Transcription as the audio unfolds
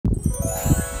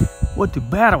What do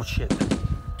battleship?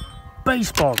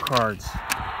 Baseball cards.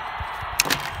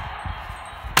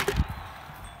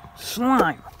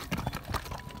 Slime.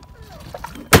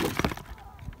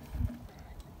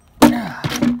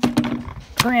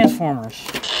 Transformers.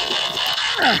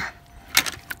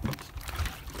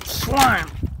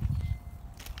 Slime.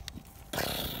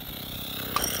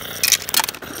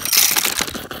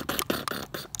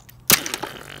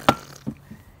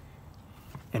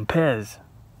 And Pez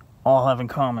all have in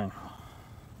common,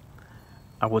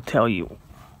 I will tell you,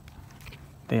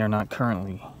 they are not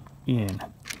currently in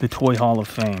the Toy Hall of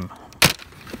Fame.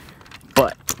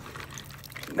 But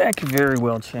that could very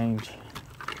well change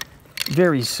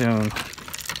very soon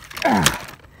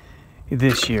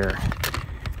this year.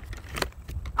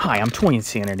 Hi, I'm Toy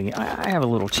Insanity. I have a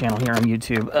little channel here on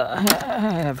YouTube.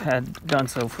 I have done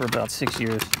so for about 6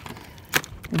 years.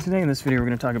 And today in this video we're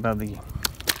going to talk about the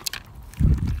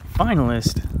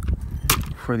finalist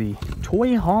for the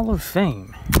Toy Hall of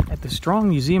Fame at the Strong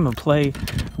Museum of Play,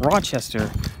 Rochester,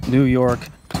 New York,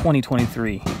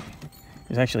 2023.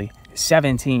 There's actually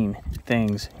 17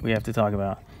 things we have to talk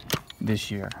about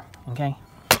this year, okay?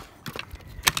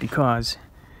 Because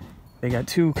they got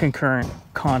 2 concurrent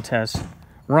contests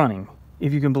running,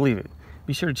 if you can believe it.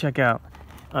 Be sure to check out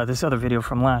this other video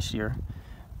from last year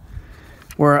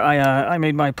where I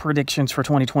made my predictions for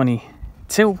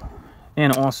 2022.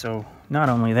 And also, not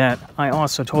only that, I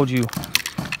also told you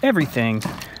everything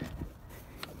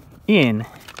in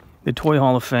the Toy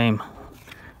Hall of Fame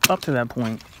up to that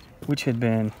point, which had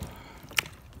been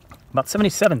about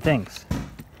 77 things.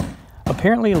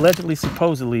 Apparently, allegedly,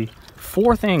 supposedly,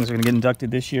 4 things are going to get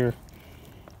inducted this year.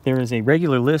 There is a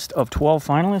regular list of 12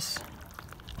 finalists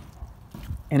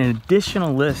and an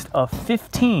additional list of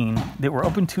 15 that were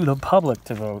open to the public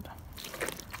to vote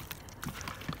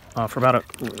for about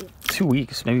 2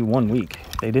 weeks, maybe 1 week.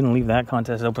 They didn't leave that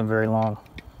contest open very long.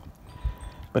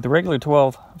 But the regular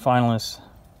 12 finalists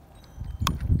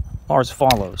are as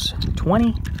follows.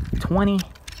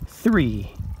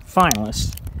 2023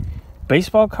 finalists.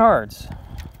 Baseball cards.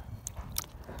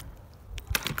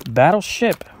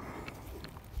 Battleship.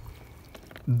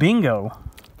 Bingo.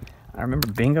 I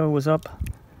remember Bingo was up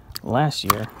last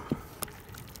year.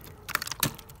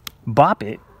 Bop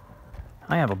It.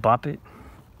 I have a Bop It.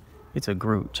 It's a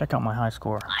Groot. Check out my high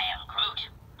score. I am Groot.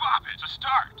 Bop It's a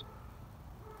start.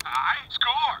 I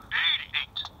score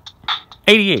 88.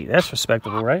 88. That's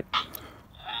respectable, right? I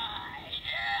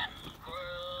am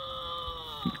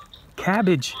Groot.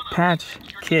 Cabbage Patch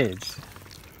Kids.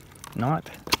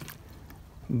 Not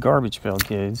Garbage Pail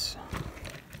Kids.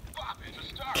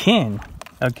 Ken.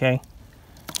 Okay.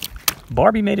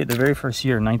 Barbie made it the very first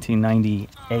year,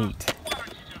 1998.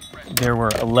 There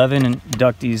were 11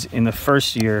 inductees in the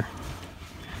first year,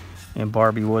 and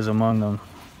Barbie was among them.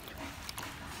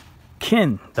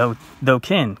 Ken, though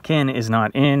Ken is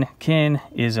not in. Ken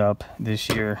is up this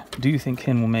year. Do you think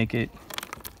Ken will make it?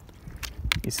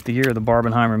 It's the year of the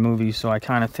Barbenheimer movie, so I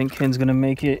kind of think Ken's going to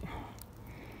make it.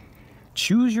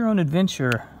 Choose Your Own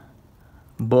Adventure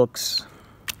books.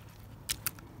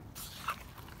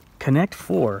 Connect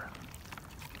 4.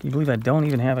 Can you believe I don't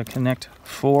even have a Connect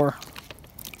 4?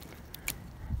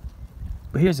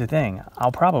 But here's the thing.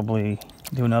 I'll probably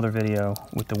do another video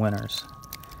with the winners.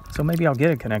 So maybe I'll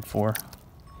get a Connect 4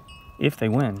 if they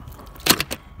win.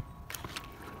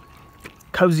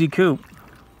 Cozy Coop.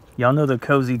 Y'all know the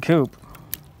Cozy Coop.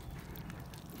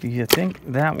 Do you think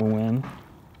that will win?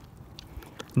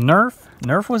 Nerf.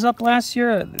 Nerf was up last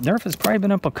year. Nerf has probably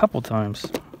been up a couple times.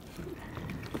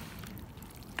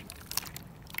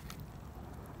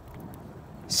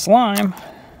 Slime.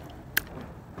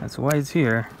 That's why it's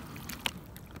here.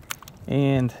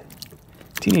 And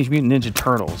Teenage Mutant Ninja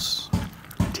Turtles.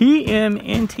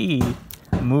 TMNT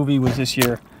movie was this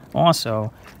year.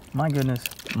 Also, my goodness,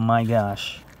 my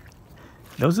gosh.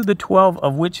 Those are the 12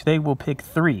 of which they will pick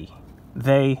 3.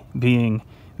 They being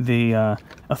the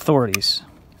authorities.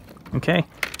 Okay?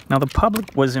 Now the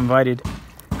public was invited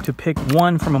to pick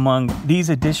 1 from among these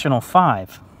additional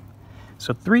 5.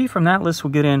 So 3 from that list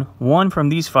will get in. 1 from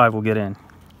these 5 will get in.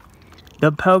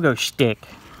 The Pogo Stick.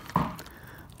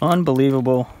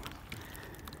 Unbelievable.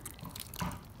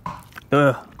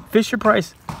 The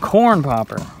Fisher-Price Corn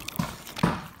Popper.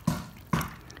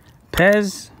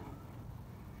 Pez.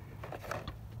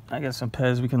 I got some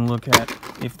Pez we can look at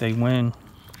if they win.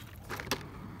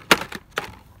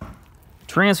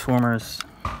 Transformers.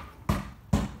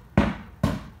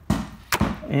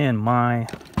 And My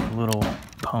Little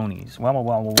Ponies.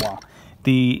 Wow.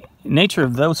 The nature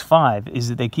of those 5 is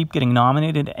that they keep getting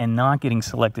nominated and not getting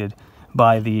selected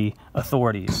by the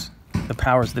authorities, the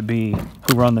powers that be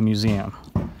who run the museum.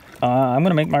 I'm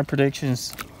going to make my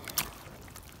predictions.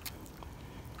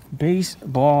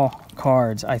 Baseball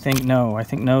cards, I think no. I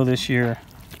think no this year.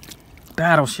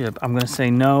 Battleship, I'm going to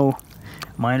say no.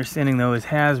 My understanding, though, is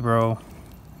Hasbro.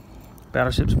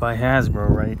 Battleship's by Hasbro,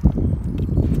 right?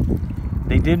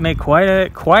 They did make quite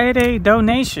a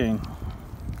donation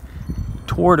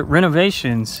toward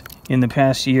renovations in the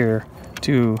past year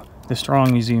to the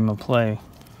Strong Museum of Play.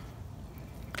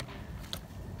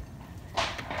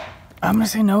 I'm going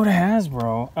to say no to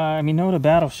Hasbro. No to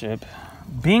Battleship.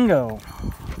 Bingo.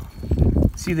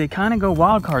 See, they kind of go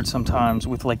wild card sometimes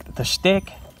with like the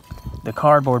stick, the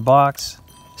cardboard box,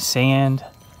 sand,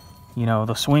 you know,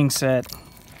 the swing set.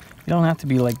 You don't have to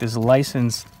be like this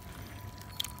licensed,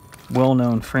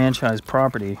 well-known franchise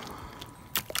property.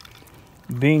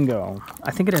 Bingo.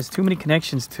 I think it has too many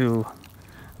connections to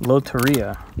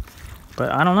Loteria,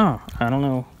 but I don't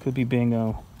know. Could be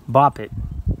bingo. Bop It.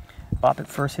 Bop It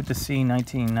first hit the scene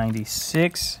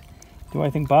 1996. Do I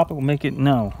think Bop It will make it?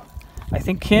 No. I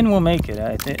think Ken will make it.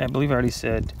 I believe I already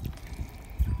said.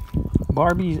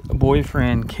 Barbie's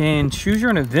Boyfriend, Ken, Choose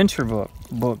Your Own Adventure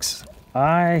books.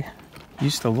 I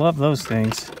used to love those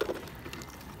things.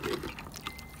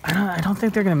 I don't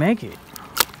think they're going to make it.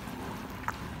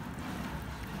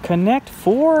 Connect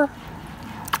 4?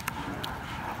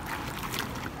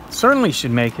 Certainly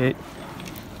should make it.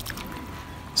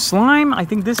 Slime, I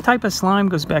think this type of slime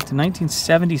goes back to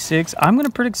 1976. I'm going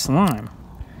to predict Slime.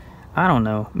 I don't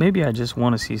know. Maybe I just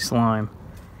want to see Slime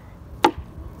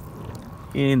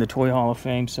in the Toy Hall of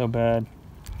Fame so bad.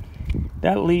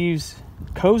 That leaves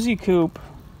Cozy Coupe.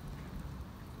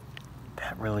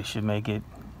 That really should make it.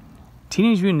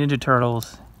 Teenage Mutant Ninja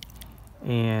Turtles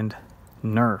and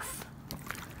Nerf.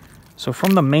 So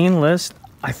from the main list,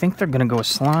 I think they're going to go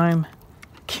Slime,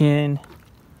 Ken,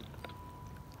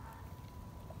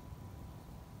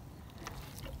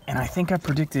 and I think I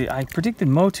predicted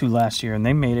Motu last year and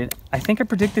they made it. I think I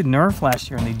predicted Nerf last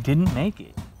year and they didn't make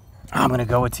it. I'm going to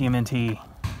go with TMNT.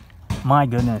 My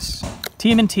goodness.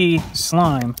 TMNT,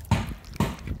 Slime,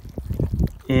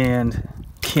 and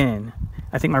Ken.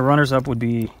 I think my runners-up would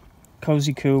be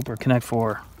Cozy Coupe or Connect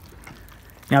 4.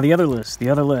 Now the other list.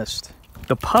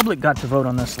 The public got to vote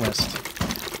on this list.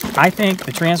 I think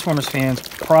the Transformers fans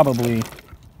probably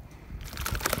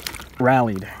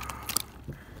rallied.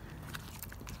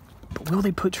 But will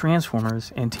they put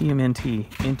Transformers and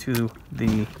TMNT into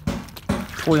the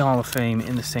Toy Hall of Fame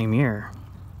in the same year?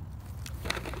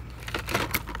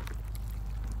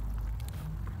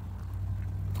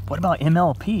 What about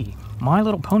MLP? My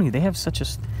Little Pony, they have such a...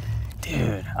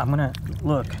 Dude, I'm gonna...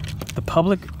 Look, the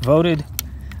public voted.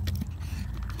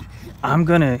 I'm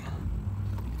gonna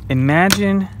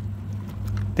imagine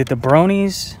that the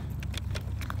Bronies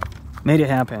made it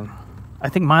happen. I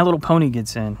think My Little Pony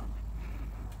gets in.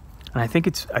 And I think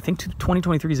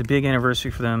 2023 is a big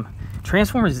anniversary for them.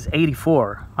 Transformers is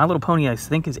 84. My Little Pony, I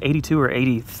think, is 82 or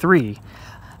 83.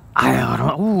 I don't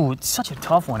know. Ooh, it's such a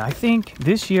tough one. I think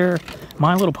this year,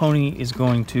 My Little Pony is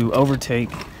going to overtake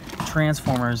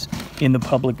Transformers in the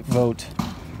public vote.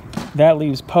 That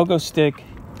leaves Pogo Stick,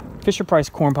 Fisher-Price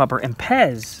Corn Popper, and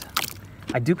Pez.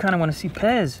 I do kind of want to see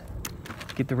Pez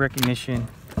get the recognition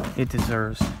it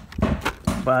deserves.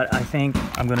 But I think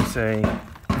I'm going to say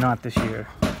not this year.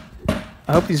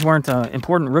 I hope these weren't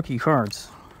important rookie cards.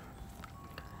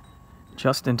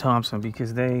 Justin Thompson,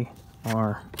 because they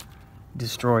are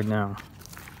destroyed now.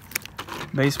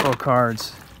 Baseball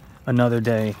cards, another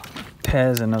day.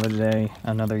 Pez, another day,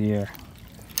 another year.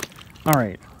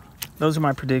 Alright, those are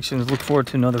my predictions. Look forward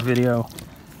to another video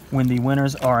when the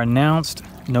winners are announced,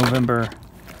 November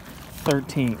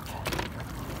 13th.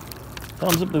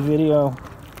 Thumbs up the video.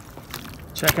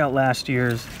 Check out last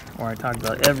year's, where I talked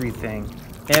about everything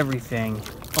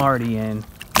already in,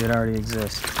 that already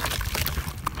exists.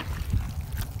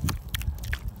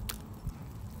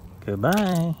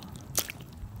 Goodbye.